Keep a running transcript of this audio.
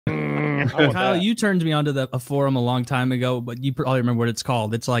Kyle, you turned me onto a forum a long time ago, but you probably remember what it's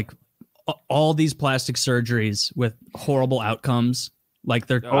called. It's like all these plastic surgeries with horrible outcomes. Like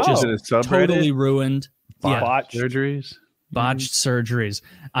they're just totally ruined. Botched surgeries. Botched surgeries.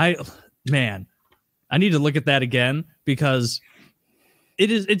 I need to look at that again because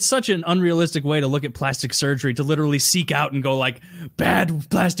it's such an unrealistic way to look at plastic surgery, to literally seek out and go like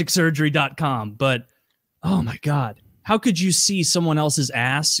badplasticsurgery.com. But oh my God, how could you see someone else's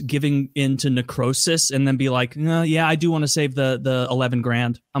ass giving into necrosis and then be like, no, yeah, I do want to save the 11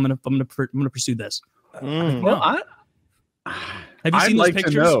 grand. I'm gonna pursue this. Well, have you seen those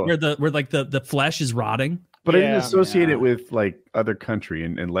pictures where the flesh is rotting? But I didn't associate it with like other country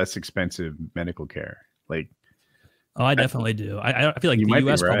and less expensive medical care. Like, oh, I definitely do. I feel like the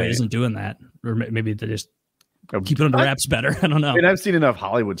U.S. probably isn't doing that, or maybe they just keep it under wraps better. I don't know. I mean, I've seen enough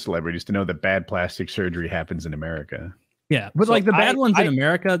Hollywood celebrities to know that bad plastic surgery happens in America. Yeah, but so like the bad ones in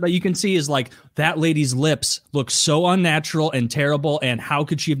America that you can see is like that lady's lips look so unnatural and terrible, and how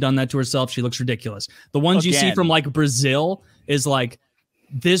could she have done that to herself? She looks ridiculous. The ones you see from like Brazil is like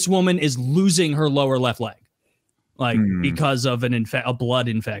this woman is losing her lower left leg, like because of a blood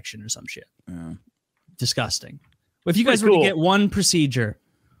infection or some shit. Yeah. Disgusting. If you guys were to get one procedure,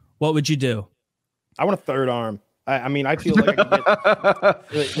 what would you do? I want a third arm. I mean, I feel like I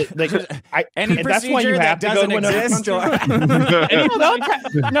could get any procedure that doesn't exist.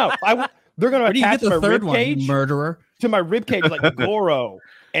 No, they're going to attach my rib cage, murderer, to my rib cage like Goro.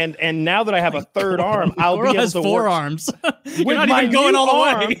 And now that I have a third arm, I'll be able to four arms. You're not even going all the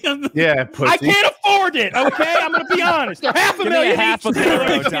way. Yeah, pussy. I can't afford it. Okay, I'm going to be honest. They're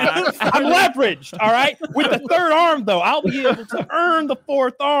 $500,000. I'm leveraged. All right. With the third arm, though, I'll be able to earn the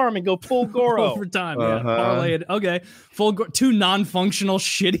fourth arm and go full Goro over time. Parlay it. Okay, two non-functional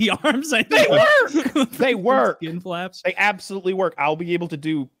shitty arms. They work. They work. Skin flaps. They absolutely work. I'll be able to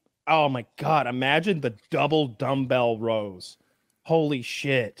do. Oh my God! Imagine the double dumbbell rows. Holy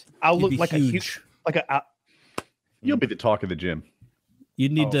shit! I'll look like huge. You'll be the talk of the gym.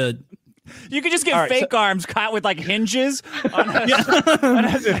 You'd need to. You could just get fake arms caught with like hinges.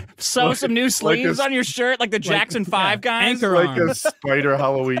 Sew some new sleeves on your shirt, like the Jackson 5 guys. Anchor like arms. a spider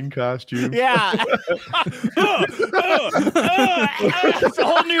Halloween costume. Yeah. It's a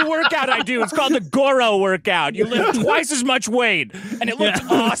whole new workout I do. It's called the Goro workout. You lift twice as much weight, and it looks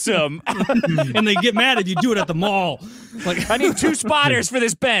awesome. And they get mad if you do it at the mall. Like, I need 2 spotters for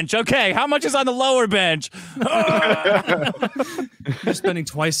this bench. Okay, how much is on the lower bench? You're spending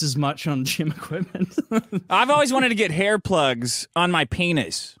twice as much on gym equipment. I've always wanted to get hair plugs on my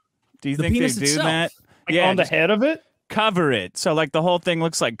penis. Do you think they do that? Like on the head of it? Cover it. So like the whole thing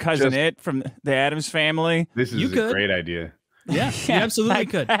looks like Cousin It from the Addams Family. This is a great idea. Yeah, you absolutely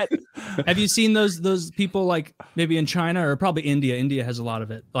could. Have you seen those people like maybe in China or probably India? India has a lot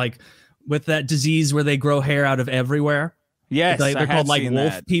of it. Like with that disease where they grow hair out of everywhere. Yes, they're called like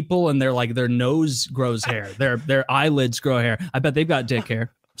wolf people, and they're like their nose grows hair, their eyelids grow hair. I bet they've got dick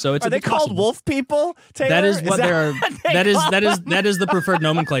hair. So it's are they called wolf people? Taylor? That is what they're. That is the preferred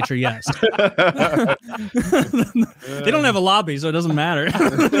nomenclature. Yes. They don't have a lobby, so it doesn't matter.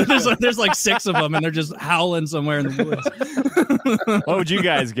 there's like 6 of them, and they're just howling somewhere in the woods. What would you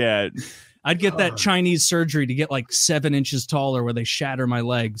guys get? I'd get that Chinese surgery to get like 7 inches taller, where they shatter my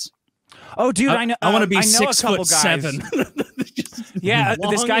legs. Oh, dude, I know. I want to be I know 6'7". Yeah,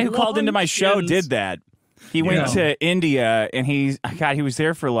 this guy who called into my show did that. He went to India, and he was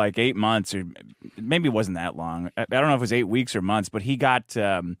there for like 8 months, or maybe it wasn't that long. I don't know if it was 8 weeks or months, but he got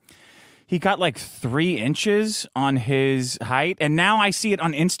like 3 inches on his height, and now I see it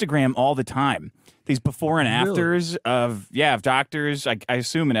on Instagram all the time. These before and afters of doctors. I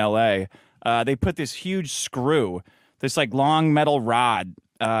assume in LA, they put this huge screw, this like long metal rod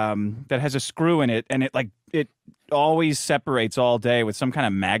that has a screw in it, and it always separates all day with some kind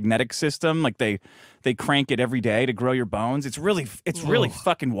of magnetic system. Like they crank it every day to grow your bones. It's really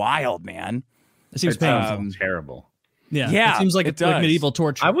fucking wild, man. It seems painful. Terrible. Yeah. It seems like it's like medieval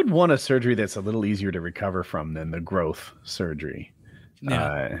torture. I would want a surgery that's a little easier to recover from than the growth surgery.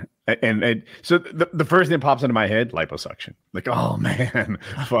 Yeah. And so the first thing that pops into my head, liposuction. Like, oh man,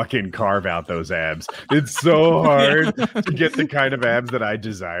 fucking carve out those abs. It's so hard to get the kind of abs that I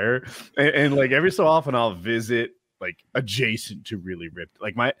desire. And like every so often I'll visit like adjacent to really ripped.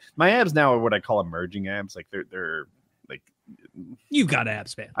 Like my abs now are what I call emerging abs. Like they're like, you got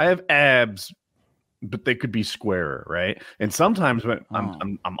abs, man. I have abs, but they could be squarer, right? And sometimes when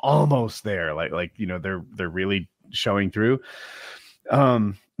I'm almost there, like they're really showing through.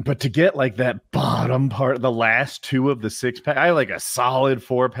 But to get like that bottom part, the last 2 of the 6-pack, I have like a solid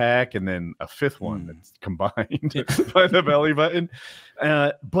 4-pack and then a 5th one that's combined by the belly button.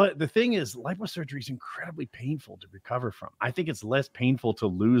 But the thing is, liposurgery is incredibly painful to recover from. I think it's less painful to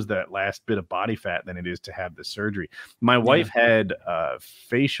lose that last bit of body fat than it is to have the surgery. My wife had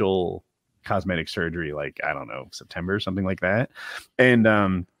facial cosmetic surgery, like, I don't know, September, something like that. And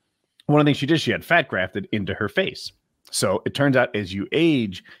one of the things she did, she had fat grafted into her face. So it turns out as you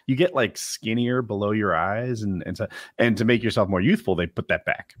age, you get like skinnier below your eyes, and to make yourself more youthful, they put that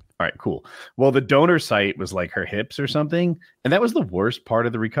back. All right, cool. Well, the donor site was like her hips or something, and that was the worst part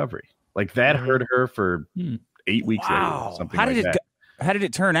of the recovery. Like that hurt her for 8 weeks later, something How did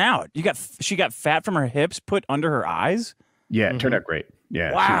it turn out? She got fat from her hips put under her eyes? Yeah, it turned out great.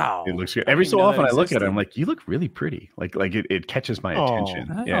 Yeah. Wow. It looks good. Every so often I look at it, I'm like, you look really pretty. Like it catches my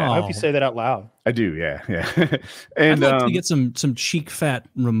attention. Yeah. I hope you say that out loud. I do. Yeah. Yeah. And I'd like to get some cheek fat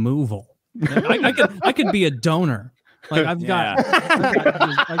removal. I could be a donor. Like I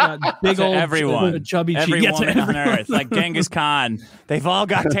got big old chubby cheeks. Everyone on earth, like Genghis Khan, they've all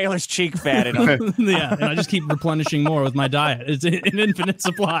got Taylor's cheek fat in them. Yeah, and I just keep replenishing more with my diet. It's an infinite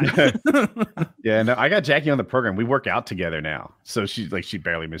supply. Yeah, no, I got Jackie on the program. We work out together now, so she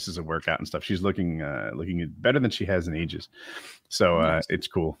barely misses a workout and stuff. She's looking better than she has in ages. So it's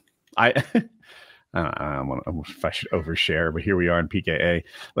cool. I don't know if I should overshare, but here we are in PKA.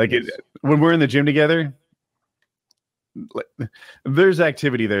 Like when we're in the gym together. There's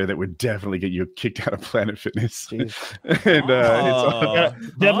activity there that would definitely get you kicked out of Planet Fitness. And it's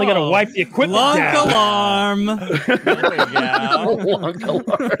definitely gonna wipe the equipment alarm. There we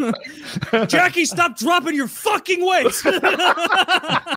go. Jackie, stop dropping your fucking weights.